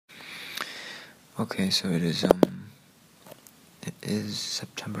Okay, so it is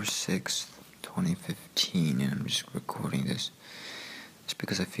September 6th, 2015, and I'm just recording this just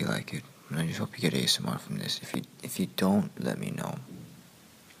because I feel like it. And I just hope you get ASMR from this. If you don't, let me know.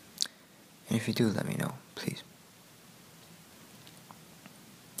 And if you do, let me know, please.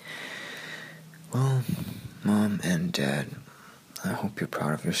 Well, Mom and Dad, I hope you're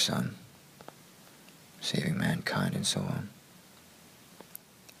proud of your son, saving mankind and so on.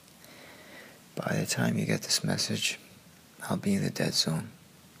 By the time you get this message, I'll be in the dead zone.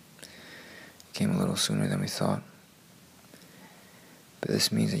 It came a little sooner than we thought. But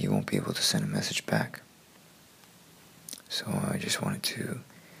this means that you won't be able to send a message back. So I just wanted to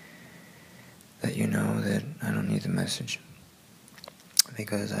let you know that I don't need the message,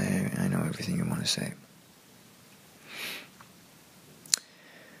 because I know everything you want to say.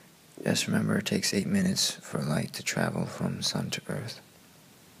 Just remember, it takes 8 minutes for light to travel from Sun to Earth,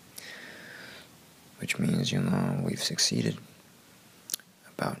 which means you'll know we've succeeded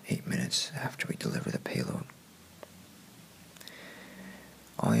about 8 minutes after we deliver the payload.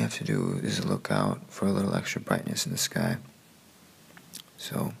 All you have to do is look out for a little extra brightness in the sky.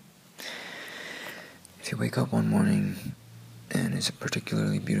 So, if you wake up one morning and it's a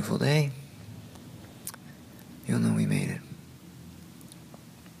particularly beautiful day, you'll know we made it.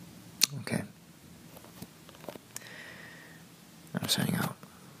 Okay. I'm signing out.